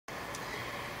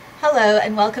Hello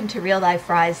and welcome to Real Life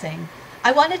Rising.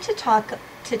 I wanted to talk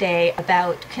today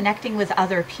about connecting with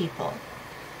other people,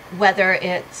 whether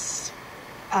it's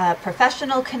a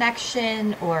professional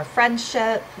connection or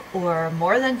friendship or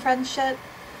more than friendship.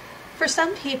 For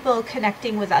some people,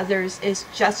 connecting with others is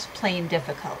just plain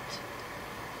difficult.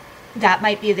 That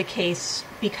might be the case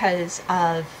because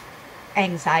of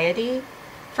anxiety.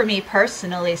 For me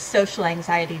personally, social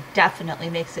anxiety definitely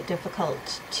makes it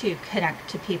difficult to connect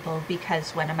to people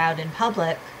because when I'm out in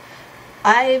public,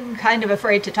 I'm kind of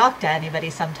afraid to talk to anybody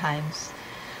sometimes.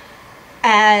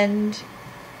 And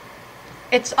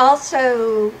it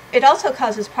also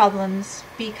causes problems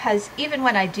because even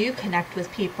when I do connect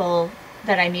with people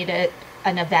that I meet at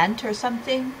an event or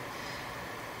something,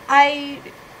 I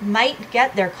might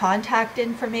get their contact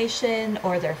information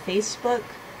or their Facebook,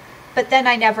 but then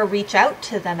I never reach out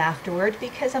to them afterward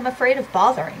because I'm afraid of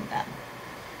bothering them.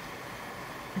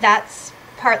 That's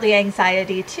partly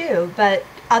anxiety too, but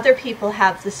other people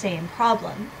have the same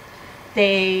problem.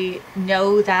 They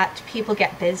know that people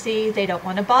get busy, they don't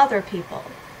want to bother people.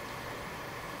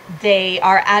 They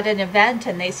are at an event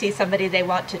and they see somebody they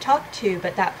want to talk to,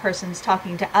 but that person's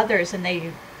talking to others and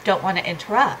they don't want to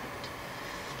interrupt.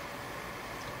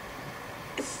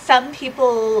 Some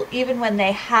people, even when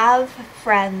they have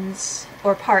friends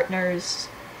or partners,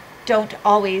 don't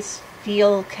always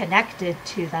feel connected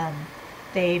to them.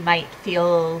 They might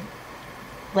feel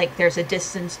like there's a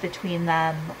distance between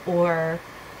them, or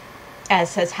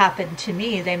as has happened to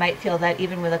me, they might feel that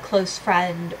even with a close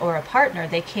friend or a partner,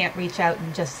 they can't reach out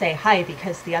and just say hi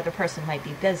because the other person might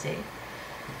be busy.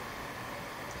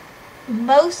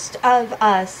 Most of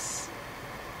us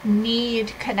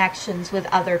need connections with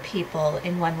other people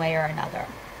in one way or another.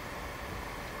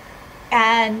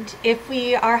 And if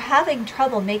we are having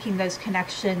trouble making those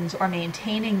connections or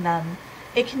maintaining them,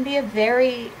 it can be a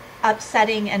very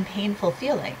upsetting and painful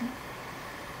feeling.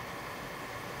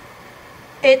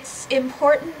 It's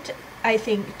important, I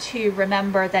think, to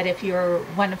remember that if you're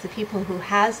one of the people who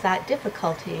has that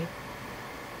difficulty,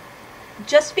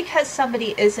 just because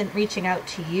somebody isn't reaching out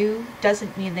to you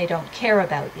doesn't mean they don't care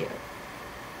about you.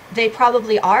 They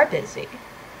probably are busy,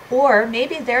 or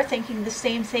maybe they're thinking the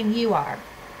same thing you are.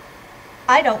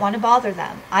 I don't want to bother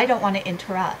them. I don't want to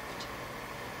interrupt.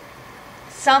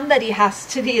 Somebody has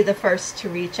to be the first to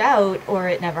reach out or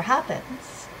it never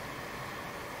happens.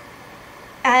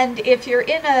 And if you're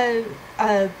in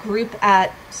a group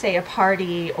at, say, a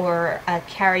party or a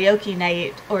karaoke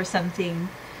night or something,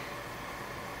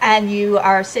 and you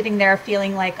are sitting there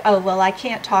feeling like, oh, well, I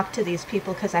can't talk to these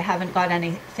people because I haven't got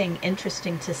anything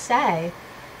interesting to say,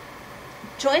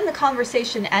 join the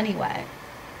conversation anyway.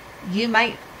 You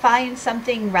might find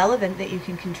something relevant that you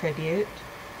can contribute,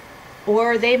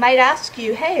 or they might ask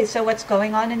you, hey, so what's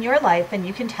going on in your life? And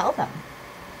you can tell them.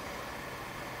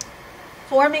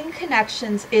 Forming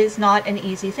connections is not an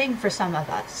easy thing for some of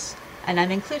us, and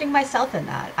I'm including myself in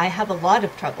that. I have a lot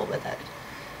of trouble with it.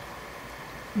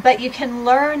 But you can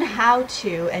learn how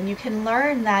to, and you can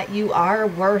learn that you are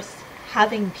worth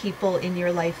having people in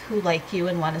your life who like you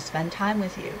and want to spend time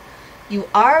with you. You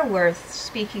are worth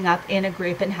speaking up in a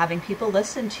group and having people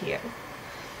listen to you.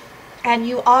 And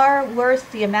you are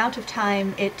worth the amount of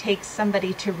time it takes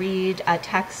somebody to read a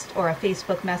text or a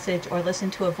Facebook message or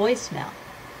listen to a voicemail.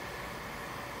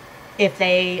 If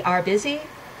they are busy,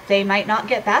 they might not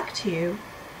get back to you,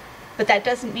 but that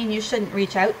doesn't mean you shouldn't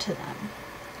reach out to them.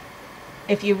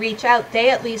 If you reach out, they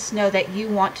at least know that you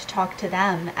want to talk to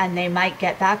them and they might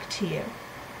get back to you.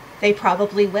 They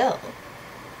probably will.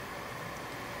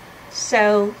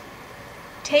 So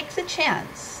take the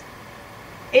chance.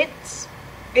 It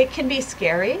can be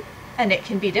scary and it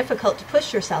can be difficult to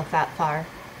push yourself that far,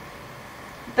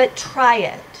 but try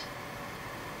it.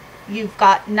 You've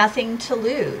got nothing to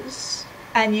lose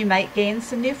and you might gain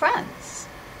some new friends.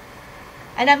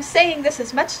 And I'm saying this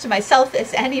as much to myself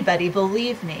as anybody,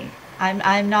 believe me.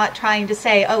 I'm not trying to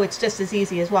say, oh, it's just as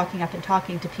easy as walking up and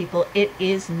talking to people. It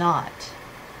is not.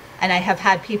 And I have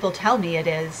had people tell me it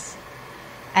is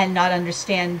and not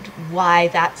understand why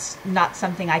that's not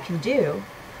something I can do.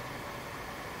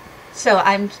 So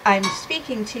I'm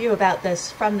speaking to you about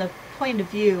this from the point of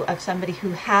view of somebody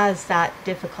who has that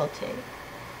difficulty.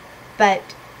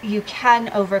 But you can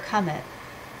overcome it.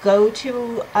 Go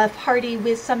to a party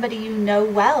with somebody you know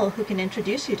well who can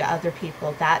introduce you to other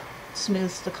people. That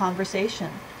smooths the conversation.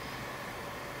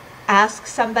 Ask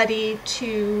somebody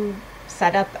to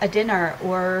set up a dinner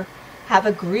or have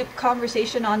a group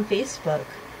conversation on Facebook.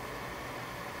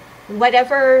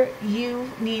 Whatever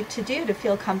you need to do to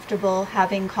feel comfortable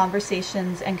having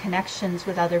conversations and connections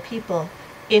with other people,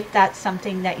 if that's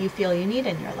something that you feel you need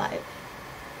in your life.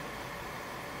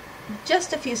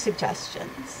 just a few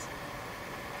suggestions.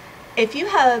 If you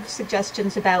have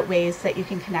suggestions about ways that you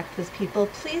can connect with people,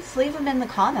 please leave them in the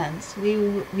comments. We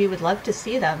would love to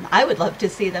see them. I would love to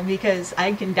see them because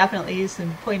I can definitely use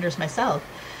some pointers myself.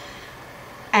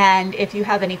 And if you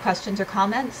have any questions or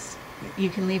comments, you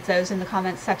can leave those in the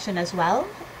comments section as well.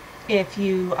 If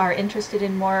you are interested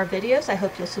in more videos, I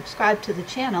hope you'll subscribe to the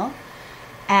channel.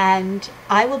 And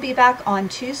I will be back on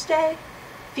Tuesday.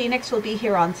 Phoenix will be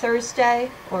here on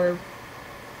Thursday, or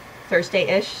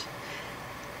Thursday-ish.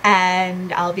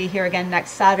 And I'll be here again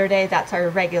next Saturday. That's our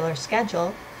regular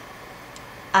schedule.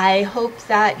 I hope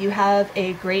that you have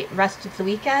a great rest of the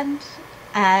weekend,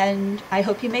 and I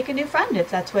hope you make a new friend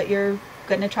if that's what you're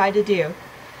going to try to do.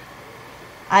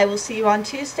 I will see you on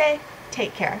Tuesday.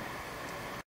 Take care.